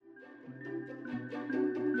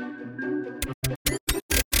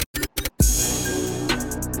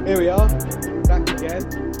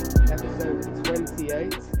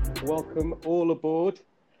welcome all aboard.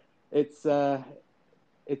 It's I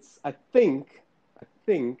think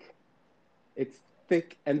it's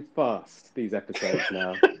thick and fast, these episodes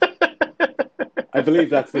now. I believe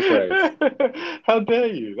that's the phrase. How dare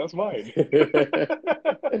you? That's mine.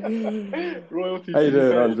 Royalty How to you you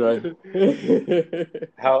doing, paid. Andre?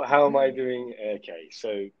 How am I doing? Okay,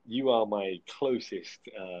 so you are my closest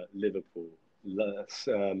Liverpool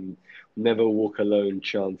never walk alone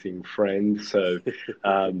chanting friend. So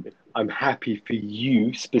I'm happy for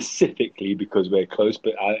you specifically because we're close,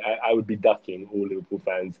 but I would be ducking all Liverpool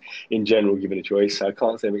fans in general given a choice. So I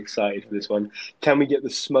can't say I'm excited for this one. Can we get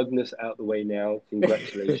the smugness out the way now?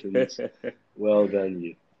 Congratulations. Well done,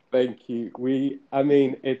 you. Thank you. I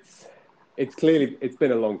mean, it's clearly it's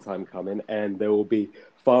been a long time coming, and there will be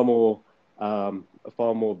far more,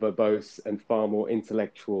 far more verbose and far more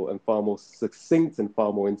intellectual and far more succinct and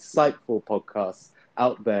far more insightful podcasts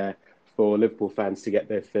out there for Liverpool fans to get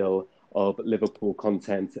their fill of Liverpool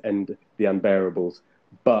content and the unbearables.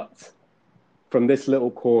 But from this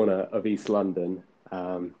little corner of East London,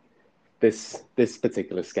 this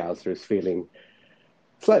particular Scouser is feeling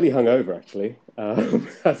slightly hungover, actually,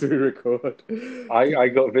 as we record. I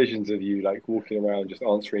got visions of you like walking around just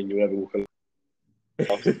answering you never walk alone.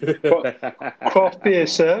 Craft beer,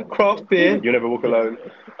 sir. Craft beer. You never walk alone.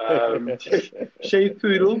 Shaved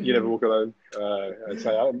poodle. You never walk alone. So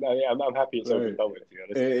I'm happy it's over and done with, to be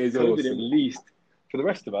honest. It is COVID, awesome. at least for the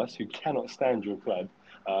rest of us who cannot stand your club,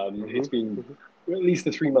 it's been at least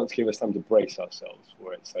the 3 months give us time to brace ourselves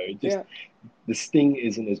for it. So the sting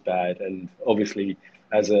isn't as bad, and obviously,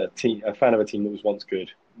 as a fan of a team that was once good,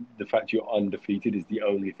 the fact you're undefeated is the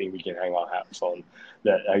only thing we can hang our hats on.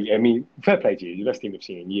 That I mean, fair play to you, the best team we've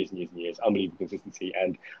seen in years and years and years. Unbelievable consistency,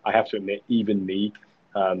 and I have to admit, even me,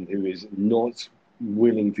 who is not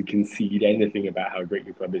willing to concede anything about how great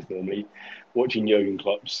your club is normally, watching Jurgen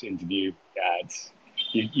Klopp's interview,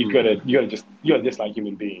 you gotta dislike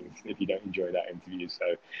human beings if you don't enjoy that interview.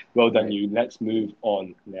 So well done, you. Let's move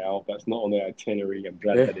on now. That's not on the itinerary. I'm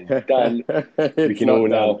glad that it's done. We can all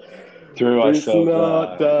now throw ourselves. It's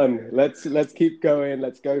not done. Let's keep going.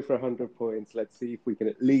 Let's go for 100 points. Let's see if we can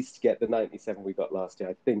at least get the 97 we got last year.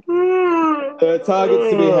 I think there are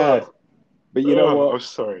targets to be had. But you know what? I'm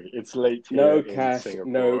sorry. It's late here No in cash,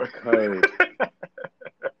 Singapore. no code.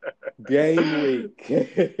 Game week.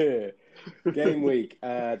 Game week.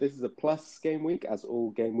 This is a plus game week, as all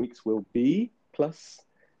game weeks will be. Plus,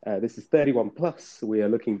 this is 31 plus. We are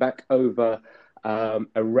looking back over a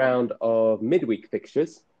round of midweek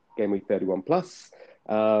fixtures. Game week 31 plus.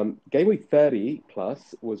 Game week 30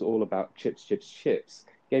 plus was all about chips.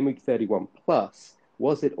 Game week 31 plus,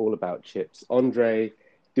 was it all about chips? Andre,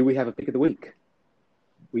 do we have a pick of the week?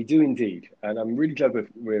 We do indeed, and I'm really glad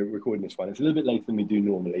we're recording this one. It's a little bit later than we do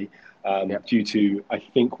normally, due to, I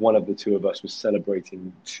think, one of the two of us was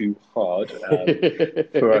celebrating too hard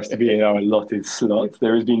for us to be in our allotted slot.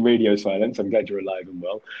 There has been radio silence. I'm glad you're alive and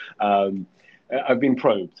well. I've been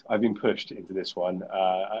probed. I've been pushed into this one.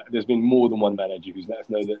 There's been more than one manager who's let us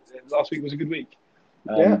know that last week was a good week.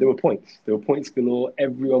 There were points. There were points galore.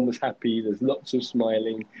 Everyone was happy. There's lots of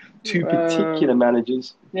smiling. Two particular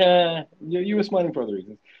managers. Yeah, you were smiling for other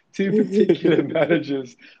reasons. Two particular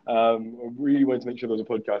managers. I really wanted to make sure there was a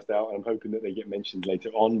podcast out, and I'm hoping that they get mentioned later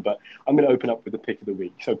on. But I'm going to open up with the pick of the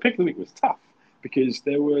week. So pick of the week was tough because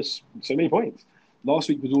there were so many points. Last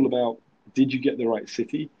week was all about, did you get the right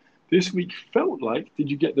City? This week felt like, did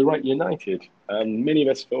you get the right United? Many of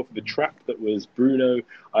us fell for the trap that was Bruno.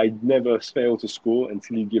 I never fail to score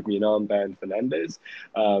until you give me an armband, Fernandez.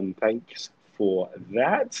 Thanks for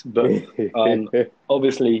that. But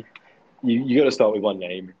obviously, you got to start with one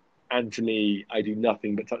name. Anthony, I do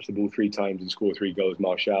nothing but touch the ball 3 times and score 3 goals.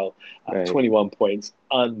 Martial, 21 points.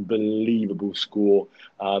 Unbelievable score.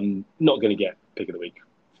 Not going to get pick of the week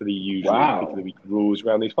for the usual pick of the week rules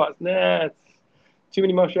around these parts. Nah, too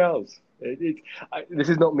many Martials. This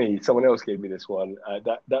is not me. Someone else gave me this one.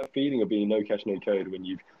 That feeling of being no cash, no code when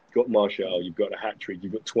you've got Martial, you've got a hat trick,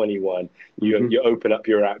 you've got 21. You open up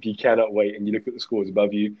your app, you cannot wait, and you look at the scores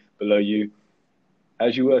above you, below you.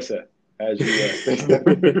 As you were, sir. As you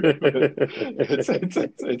were.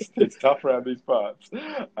 It's tough around these parts.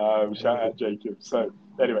 Shout out Jacob. So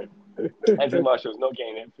anyway, Anthony Martial's not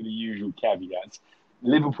getting it for the usual caveats.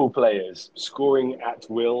 Liverpool players scoring at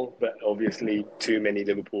will, but obviously too many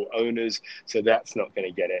Liverpool owners, so that's not going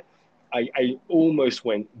to get it. I almost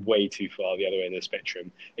went way too far the other end of the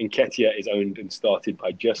spectrum. Nketiah is owned and started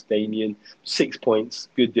by just Damien. 6 points,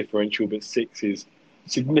 good differential, but 6 is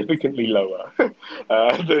significantly lower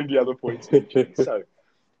than the other points mentioned. So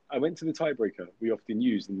I went to the tiebreaker we often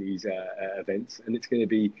use in these events, and it's going to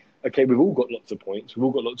be okay. We've all got lots of points. We've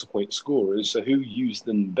all got lots of point scorers. So who used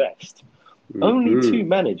them best? Only two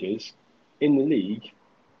managers in the league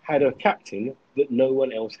had a captain that no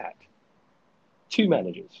one else had. Two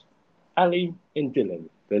managers, Ali and Dylan.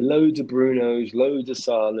 There are loads of Brunos, loads of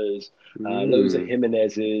Salas, loads of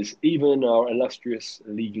Jimenezes. Even our illustrious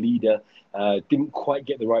league leader didn't quite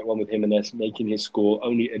get the right one with Jimenez, making his score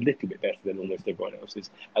only a little bit better than almost everyone else's,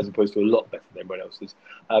 as opposed to a lot better than everyone else's.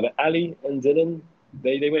 But Ali and Dylan,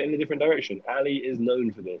 they went in a different direction. Ali is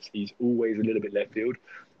known for this. He's always a little bit left field.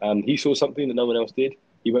 He saw something that no one else did.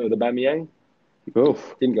 He went with Aubameyang.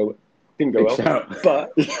 Oof. Didn't go well. Shout.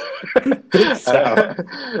 But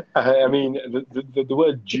I mean, the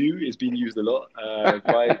word Jew is being used a lot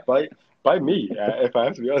by me, if I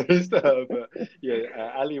have to be honest. But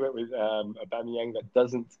yeah, Ali went with Aubameyang that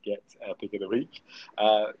doesn't get pick of the week.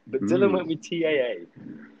 But Dylan went with TAA,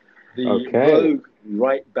 the rogue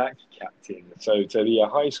right back captain. So to be a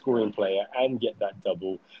high scoring player and get that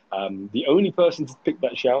double, the only person to pick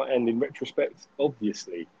that shout, and in retrospect,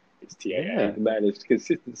 obviously, it's TAA. Yeah. The man is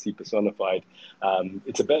consistency personified.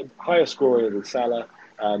 It's a bit higher scorer than Salah.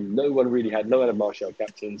 No one of Martial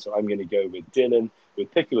captain, so I'm going to go with Dylan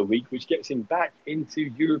with pick of the week, which gets him back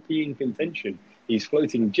into European contention. He's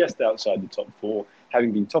floating just outside the top four,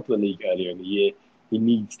 having been top of the league earlier in the year. He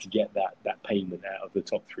needs to get that payment out of the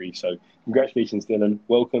top three. So congratulations, Dylan.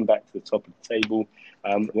 Welcome back to the top of the table.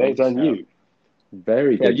 Well done, you.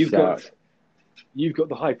 Very good shout. You've got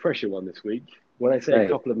the high pressure one this week. When I say a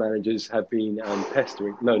couple of managers have been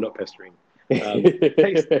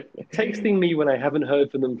texting me when I haven't heard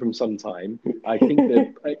from them from some time. I think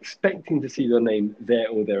they're expecting to see their name there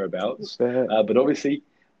or thereabouts. But obviously,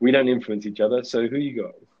 we don't influence each other. So who you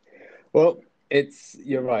got? Well,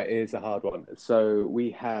 you're right. It is a hard one. So we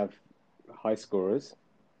have high scorers.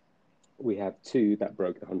 We have two that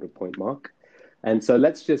broke the 100-point mark. And so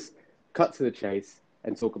let's just cut to the chase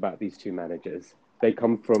and talk about these two managers. They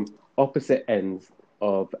come from opposite ends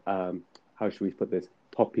of, how should we put this,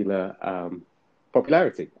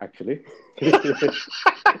 popularity, actually.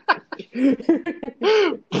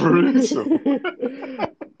 Brutal.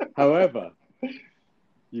 However,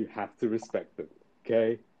 you have to respect them,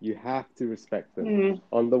 okay? You have to respect them.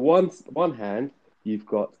 On the one hand, you've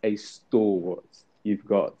got a stalwart. You've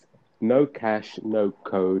got no cash, no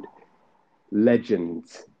code, legend,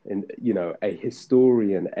 and a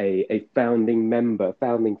historian, a founding member,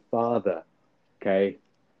 founding father, okay?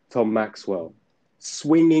 Tom Maxwell,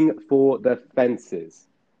 swinging for the fences,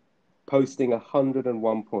 posting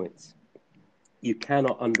 101 points. You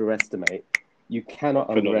cannot underestimate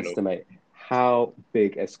how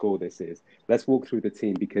big a score this is. Let's walk through the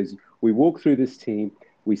team, because we walk through this team,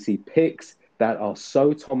 we see picks that are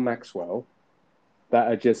so Tom Maxwell,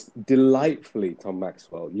 that are just delightfully Tom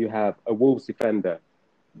Maxwell. You have a Wolves defender,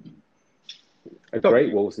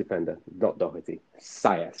 great Wolves defender, not Doherty,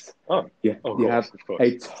 Sayas. You have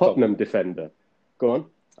a Tottenham defender. Go on.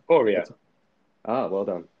 Yeah. Well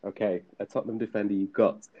done. Okay, a Tottenham defender you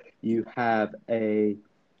got. You have you'll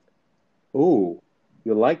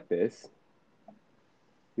like this.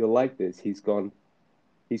 He's gone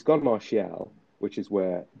Martial, which is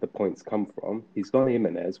where the points come from. He's gone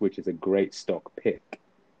Jimenez, which is a great stock pick.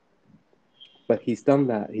 But he's done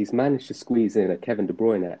that. He's managed to squeeze in a Kevin De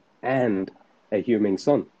Bruyne and a Heung-min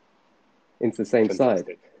Son into the same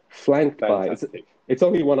side, flanked by. It's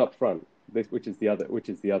only one up front, which is the other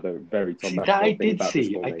very Tom Maxwell thing about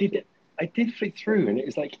this formation. I did flick through, and it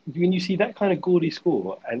was like when you see that kind of gaudy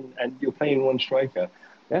score, and you're playing one striker,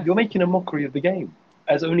 you're making a mockery of the game,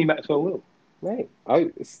 as only Maxwell will. Right. I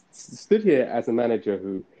stood here as a manager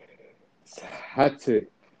who had to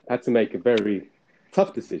make a very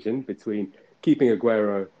tough decision between keeping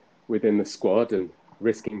Aguero within the squad and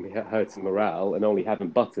risking hurting morale, and only having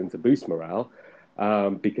Button to boost morale,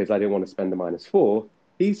 because I didn't want to spend the -4.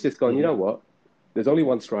 He's just gone, you know what? There's only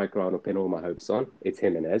one striker I want to pin all my hopes on. It's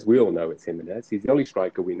Jimenez. We all know it's Jimenez. He's the only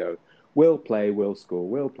striker we know. Will play, will score.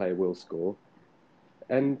 Will play, will score.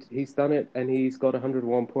 And he's done it, and he's got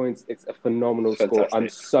 101 points. It's a phenomenal score. I'm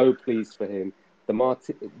so pleased for him.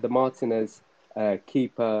 The Martinez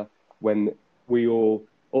keeper, when we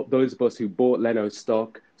those of us who bought Leno's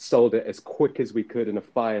stock, sold it as quick as we could in a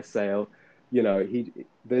fire sale.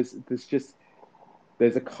 There's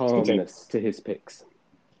a calmness to his picks.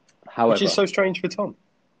 However, which is so strange for Tom.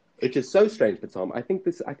 Which is so strange for Tom. I think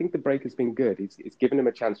the break has been good. It's given him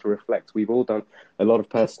a chance to reflect. We've all done a lot of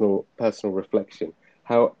personal reflection.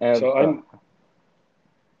 However,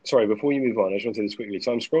 sorry, before you move on, I just want to say this quickly.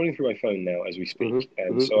 So I'm scrolling through my phone now as we speak,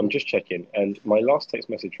 so I'm just checking. And my last text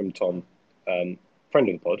message from Tom friend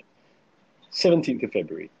of the pod, 17th of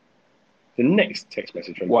February. The next text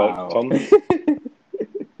message from Tom,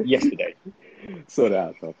 yesterday. Sort it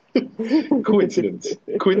out, Tom. Coincidence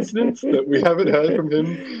that we haven't heard from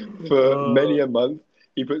him for many a month.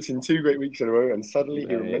 He puts in 2 great weeks in a row, and suddenly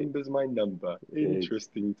he remembers my number.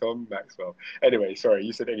 Interesting, Tom Maxwell. Anyway, sorry,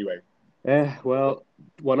 you said anyway. Well,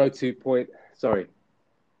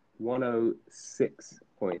 106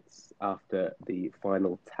 points after the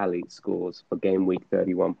final tally scores for game week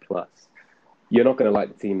 31 plus. You're not going to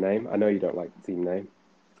like the team name. I know you don't like the team name.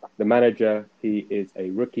 The manager, he is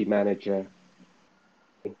a rookie manager,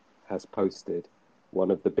 has posted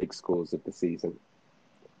one of the big scores of the season.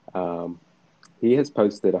 He has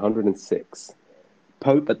posted 106.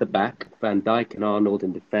 Pope at the back, Van Dijk and Arnold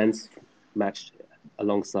in defence, matched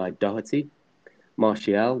alongside Doherty.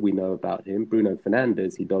 Martial, we know about him. Bruno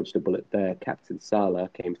Fernandes, he dodged a bullet there. Captain Salah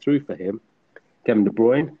came through for him. Kevin De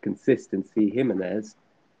Bruyne, consistency. Jimenez,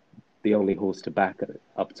 the only horse to back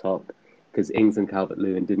up top, because Ings and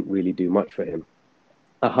Calvert-Lewin didn't really do much for him.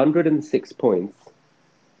 106 points.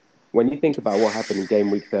 When you think about what happened in game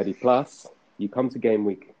week 30 plus, you come to game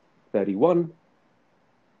week 31,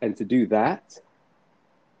 and to do that,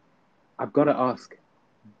 I've got to ask,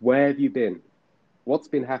 where have you been? What's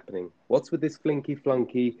been happening? What's with this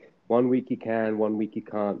flinky-flunky? 1 week you can, 1 week you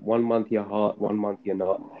can't. 1 month you're hot, 1 month you're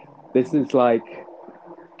not. This is like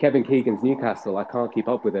Kevin Keegan's Newcastle. I can't keep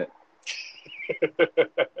up with it.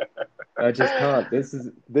 I just can't. This is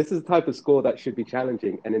the type of score that should be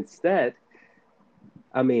challenging. And instead,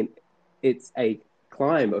 I mean, it's a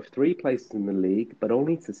climb of 3 places in the league, but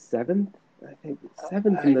only to 7th. I think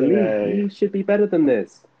 7th in the league. You should be better than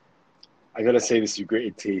this. I got to say this with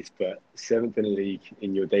gritted teeth, but 7th in the league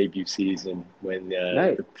in your debut season when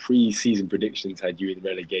the pre-season predictions had you in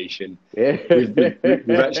relegation. Yeah.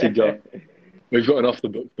 We've actually we've got an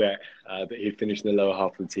off-the-book bet that he'd finished in the lower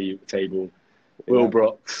half of the table. Yeah. Will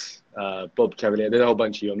Brox, Bob Cavalier, there's a whole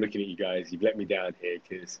bunch of you. I'm looking at you guys. You've let me down here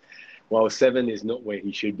because while 7 is not where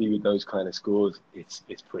he should be with those kind of scores, it's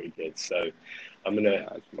pretty good. So I'm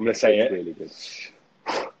gonna say it. Really good.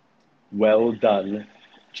 Well done,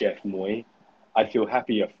 Jeff Moy. I'd feel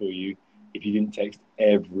happier for you if you didn't text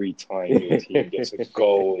every time your team gets a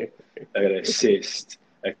goal, an assist,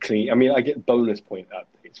 a clean. I mean, I get bonus point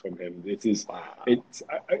updates from him. It's you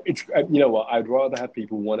know what? I'd rather have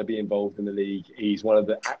people want to be involved in the league. He's one of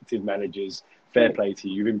the active managers. Fair play to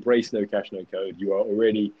you. You've embraced no cash, no code. You are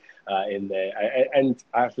already in there. And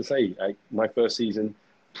I have to say, my first season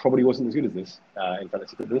probably wasn't as good as this in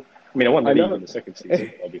fantasy football. I mean, I won the league in the second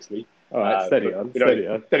season, obviously. All right, steady on.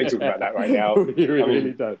 Don't talk about that right now. You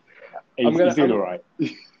really don't. He's doing all right.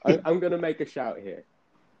 I'm going to make a shout here.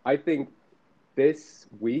 I think this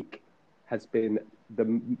week has been the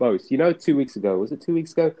most. 2 weeks ago, was it 2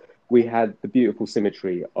 weeks ago? We had the beautiful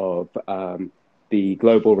symmetry of the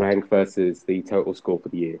global rank versus the total score for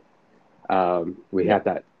the year. We had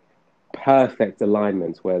that perfect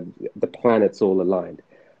alignment where the planets all aligned.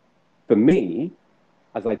 For me,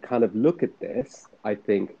 as I kind of look at this, I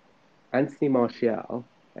think Anthony Martial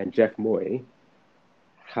and Jeff Moy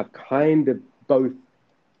have kind of both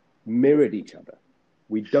mirrored each other.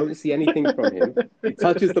 We don't see anything from him. He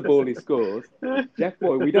touches the ball, he scores. Jeff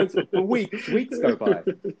Moy, we don't, for weeks go by.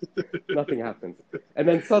 Nothing happens. And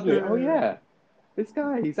then suddenly, oh yeah, this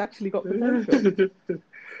guy, he's actually got potential.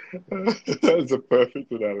 That's a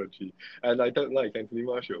perfect analogy. And I don't like Anthony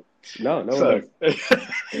Martial. No one does.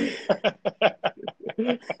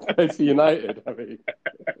 It's United, I mean.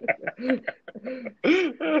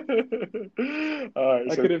 All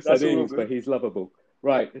right, I could have said Ings, but he's lovable.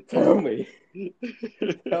 Right, tell me.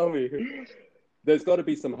 There's got to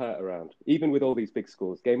be some hurt around, even with all these big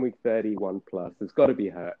scores. Game week 31 plus, there's got to be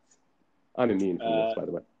hurt. I'm immune from this, by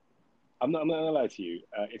the way. I'm not going to lie to you.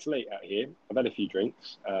 It's late out here. I've had a few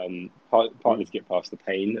drinks, partly to get past the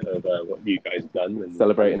pain of what you guys have done. And,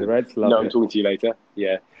 celebrating the Reds? No, I'm talking to you later.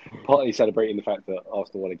 Yeah. Partly celebrating the fact that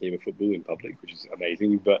Arsenal won a game of football in public, which is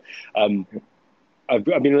amazing. But I've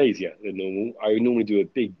been lazier than normal. I normally do a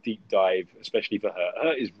big, deep dive, especially for Hurt.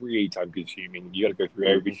 Hurt is really time-consuming. You got to go through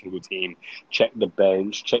every single team, check the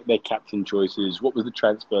bench, check their captain choices. What was the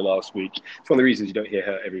transfer last week? It's one of the reasons you don't hear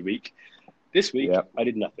Hurt every week. This week, I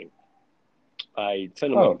did nothing. I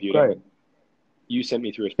turned on my computer. Great. You sent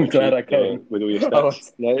me through a spreadsheet with all your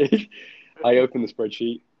stats. No, I opened the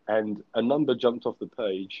spreadsheet and a number jumped off the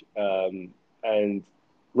page, and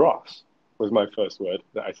Ross was my first word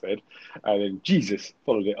that I said, and then Jesus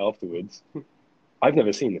followed it afterwards. I've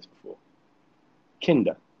never seen this before.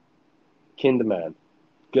 Kinder man,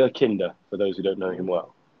 Ger Kinder, for those who don't know him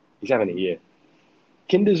well. He's having a year.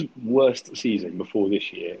 Kinder's worst season before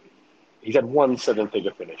this year He's had one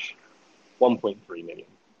seven-figure finish, 1.3 million.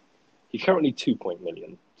 He's currently 2.1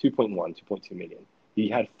 million, 2.2 million. He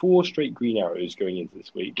had 4 straight green arrows going into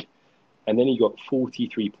this week, and then he got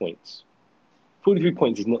 43 points. 43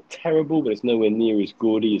 points is not terrible, but it's nowhere near as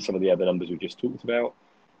gaudy as some of the other numbers we just talked about.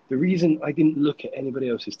 The reason I didn't look at anybody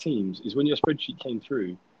else's teams is when your spreadsheet came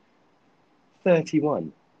through,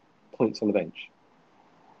 31 points on the bench.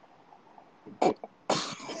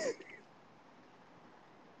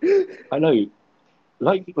 I know,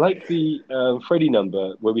 like the Freddie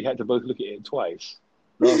number where we had to both look at it twice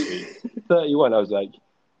last week. 31. I was like,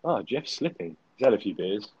 Jeff's slipping. He's had a few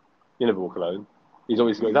beers. You never walk alone. He's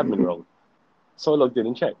always got his admin wrong. So I logged in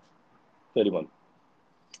and checked. 31.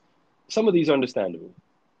 Some of these are understandable.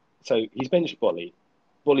 So he's benched Bolly.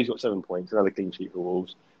 Bolly's got 7 points, another clean sheet for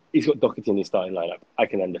Wolves. He's got Doherty in his starting lineup. I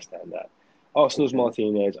can understand that. Arsenal's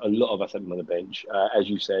Martinez, a lot of us have him on the bench. As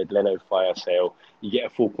you said, Leno, fire sale. You get a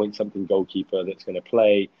 4-point-something goalkeeper that's going to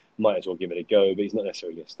play. Might as well give it a go, but he's not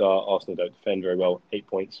necessarily going to start. Arsenal don't defend very well. 8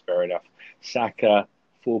 points, fair enough. Saka,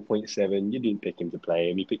 4.7. You didn't pick him to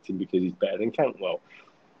play him. You picked him because he's better than Cantwell.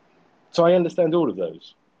 So I understand all of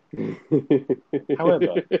those.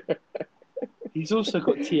 However, he's also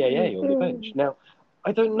got TAA on the bench. Now,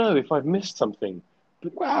 I don't know if I've missed something,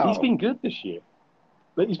 but he's been good this year.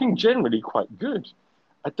 But he's been generally quite good.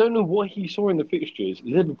 I don't know what he saw in the fixtures.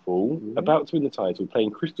 Liverpool, about to win the title,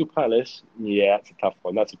 playing Crystal Palace. Yeah, that's a tough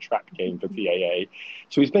one. That's a trap game for TAA.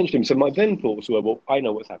 So he's benched him. So my then thoughts were, well, I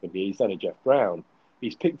know what's happened here. He's done a Jeff Brown.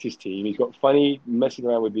 He's picked his team. He's got funny messing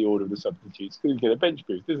around with the order of the substitutes because he's going to bench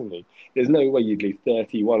boost, isn't he? There's no way you'd leave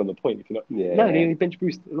 31 on the point if you're not. Yeah. No, he only bench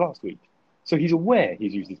boost last week. So he's aware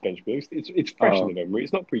he's used his bench boost. It's fresh in the memory.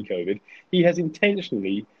 It's not pre-COVID. He has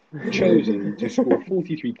intentionally chosen to score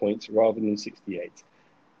 43 points rather than 68.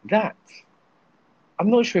 That, I'm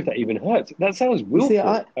not sure if that even hurts. That sounds willful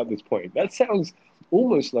at this point. That sounds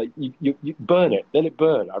almost like you burn it, let it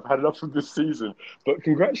burn. I've had enough of this season. But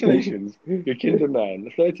congratulations, your Kinder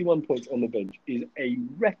man. 31 points on the bench is a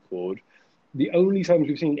record. The only times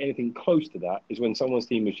we've seen anything close to that is when someone's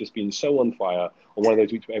team has just been so on fire on one of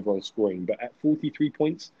those weeks where everyone's scoring. But at 43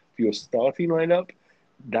 points for your starting lineup,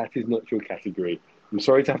 that is not your category. I'm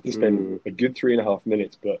sorry to have to spend a good 3.5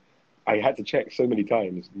 minutes, but I had to check so many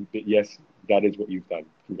times. But yes, that is what you've done.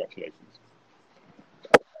 Congratulations.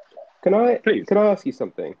 Can I ask you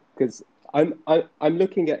something? Because I'm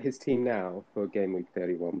looking at his team now for game week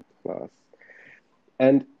 31 plus,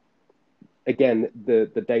 and again the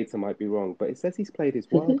data might be wrong, but it says he's played his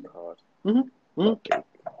wild card.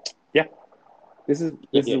 Yeah, this is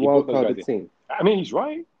a wild carded team. I mean, he's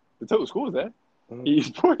right. The total score's there. He's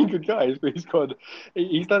probably good guys, but he's done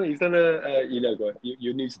a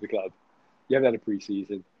you're new to the club. You haven't had a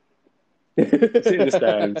pre-season. Sit in the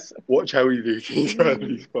stands, watch how we do things around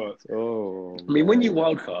these parts. I mean, when you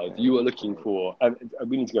wildcard, you are looking for,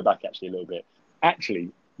 we need to go back actually a little bit.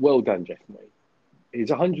 Actually, well done, Jeff May. He's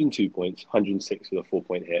 102 points, 106 with a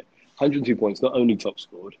 4-point hit. 102 points, not only top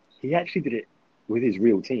scored, he actually did it with his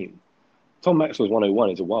real team. Tom Maxwell's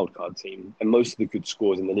 101 is a wildcard team, and most of the good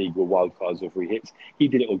scores in the league were wildcards or free hits. He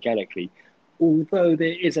did it organically, although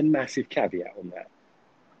there is a massive caveat on that.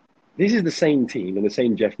 This is the same team and the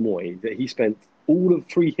same Jeff Moy that he spent all of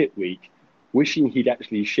 3 hit week wishing he'd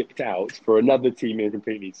actually shipped out for another team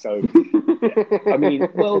completely. So, I mean,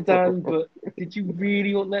 well done, but did you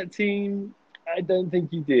really want that team? I don't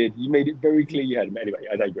think you did. You made it very clear you had him. Anyway,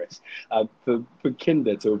 I digress. For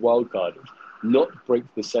Kinder to a wild card, not break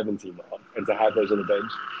the 70 mark and to have those on the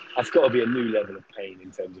bench, that's got to be a new level of pain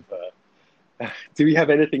in terms of her. Do we have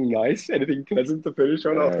anything nice, anything pleasant to finish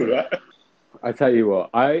on after that? I tell you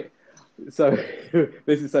what, so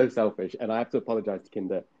this is so selfish, and I have to apologize to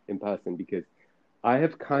Kinder in person because I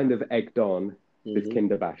have kind of egged on this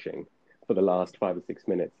Kinder bashing for the last 5 or 6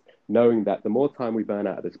 minutes, knowing that the more time we burn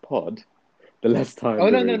out of this pod, the less time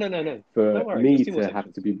no. for me to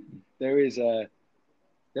have to be... There is a...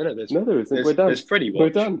 No, there isn't. We're done. There's Freddie Watch, We're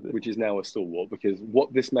done. Which is now a stalwart, because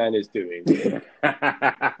what this man is doing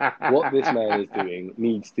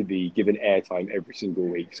needs to be given airtime every single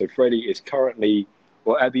week. So Freddie is currently,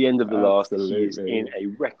 at the end of the last, he's in a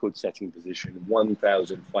record-setting position,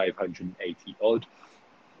 1,580 odd.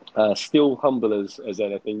 Still humble as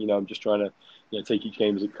anything. I'm just trying to take each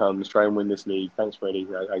game as it comes, try and win this league. Thanks, Freddie.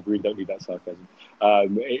 I agree, don't need that sarcasm.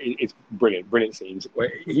 It's brilliant scenes.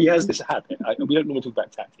 He has this habit. We don't normally talk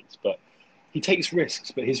about tactics, but he takes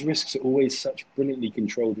risks, but his risks are always such brilliantly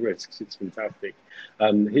controlled risks. It's fantastic.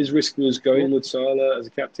 His risk was going with Salah as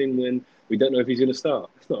a captain when we don't know if he's going to start.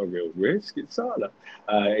 It's not a real risk. It's Salah.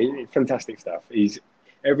 Fantastic stuff.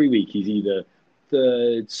 Every week he's either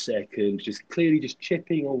third, second, just clearly just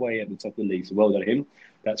chipping away at the top of the league. So well done him.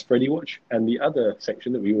 That's Freddie Watch. And the other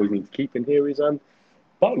section that we always need to keep in here is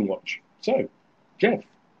Button Watch. So, Jeff,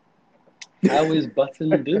 how is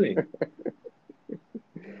Button doing?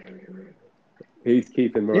 He's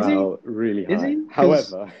keeping morale really high. Is he?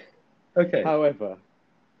 However,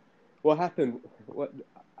 what happened?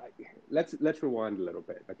 Let's rewind a little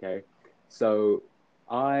bit, okay? So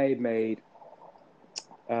I made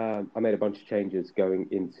a bunch of changes going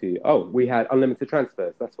into. Oh, we had unlimited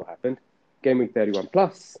transfers. That's what happened. Game week 31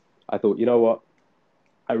 plus. I thought, you know what?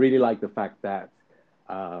 I really like the fact that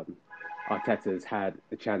Arteta's had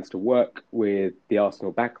the chance to work with the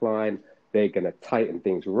Arsenal backline. They're going to tighten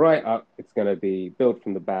things right up. It's going to be built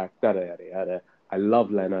from the back, yada. I love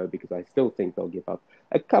Leno because I still think they'll give up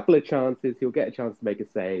a couple of chances. He'll get a chance to make a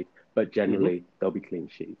save, but generally they'll be clean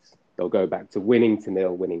sheets. They'll go back to winning to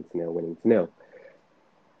nil.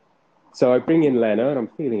 So I bring in Leno, and I'm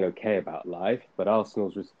feeling okay about life, but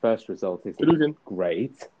Arsenal's first result isn't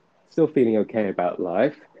great. Still feeling okay about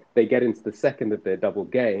life. They get into the second of their double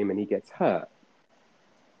game, and he gets hurt.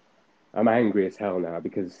 I'm angry as hell now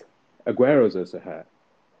because Aguero's also hurt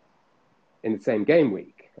in the same game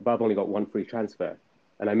week. But I've only got one free transfer.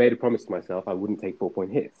 And I made a promise to myself I wouldn't take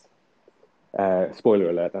 4-point hits. Spoiler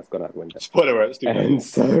alert, that's gone out the window. Spoiler alert,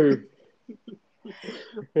 stupid.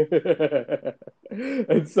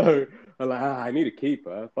 And so I'm like, I need a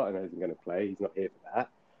keeper. Button isn't going to play. He's not here for that.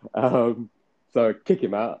 So I kick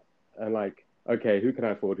him out. And like, okay, who can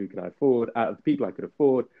I afford? Out of the people I could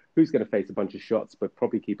afford, who's going to face a bunch of shots but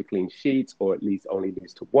probably keep a clean sheet or at least only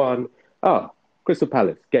lose to one? Crystal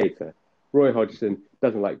Palace, Gator. Roy Hodgson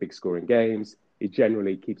doesn't like big scoring games. He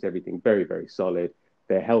generally keeps everything very, very solid.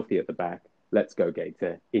 They're healthy at the back. Let's go,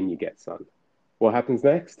 Gator. In you get, son. What happens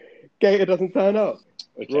next? Gator doesn't turn up.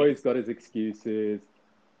 Okay. Roy's got his excuses.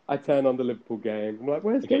 I turn on the Liverpool game. I'm like,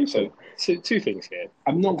 where's Gator? So two things here.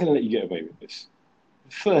 I'm not going to let you get away with this.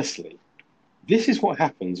 Firstly, this is what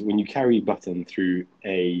happens when you carry Button through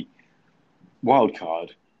a wild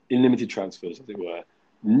card in limited transfers, as it were,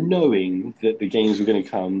 knowing that the games were going to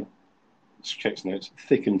come, checks notes,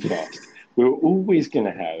 thick and fast. We're always going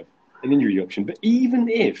to have an injury option. But even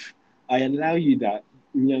if I allow you that,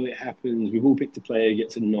 it happens, we've all picked a player,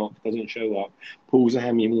 gets a knock, doesn't show up, pulls a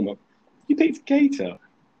hammy and warm up, you picked Gator.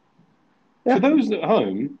 Yeah. For those at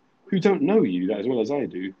home who don't know you that as well as I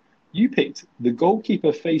do, you picked the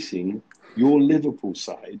goalkeeper facing your Liverpool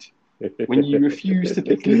side when you refused to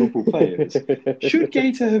pick Liverpool players. Should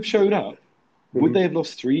Gator have showed up, would they have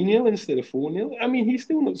lost 3-0 instead of 4-0? I mean, he's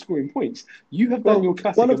still not scoring points. You have done your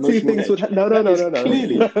classic emotional edge. No.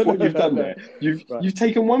 Clearly what you've done there. You've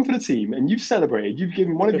taken one for the team and you've celebrated. You've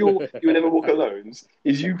given one of your You'll Never Walk Alones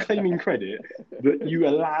is you claiming credit that you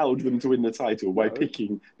allowed them to win the title by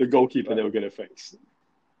picking the goalkeeper they were going to face.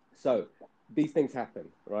 So these things happen,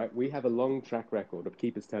 right? We have a long track record of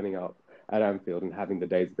keepers turning up at Anfield and having the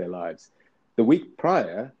days of their lives. The week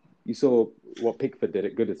prior, you saw what Pickford did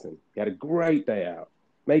at Goodison. He had a great day out,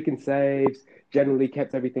 making saves, generally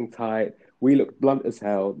kept everything tight. We looked blunt as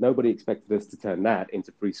hell. Nobody expected us to turn that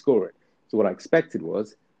into free scoring. So what I expected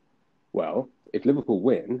was, well, if Liverpool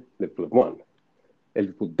win, Liverpool have won. If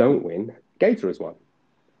Liverpool don't win, Gator has won.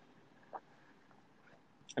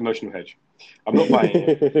 Emotional hedge. I'm not buying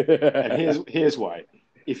it. And here's why.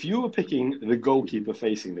 If you were picking the goalkeeper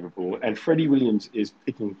facing Liverpool and Freddie Williams is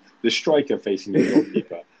picking the striker facing the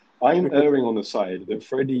goalkeeper, I'm erring on the side that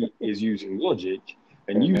Freddie is using logic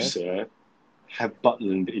and you, sir, have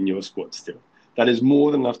Butland in your squad still. That is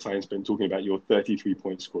more than enough time spent talking about your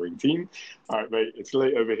 33-point scoring team. All right, mate, it's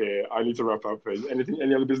late over here. I need to wrap up.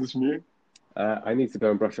 Any other business from you? I need to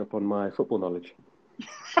go and brush up on my football knowledge.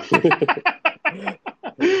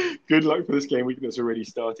 Good luck for this game week that's already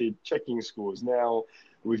started. Checking scores now.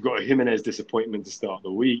 We've got a Jimenez disappointment to start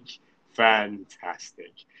the week.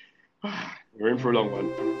 Fantastic. We're in for a long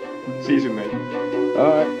one. See you soon, mate.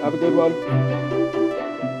 All right, have a good one.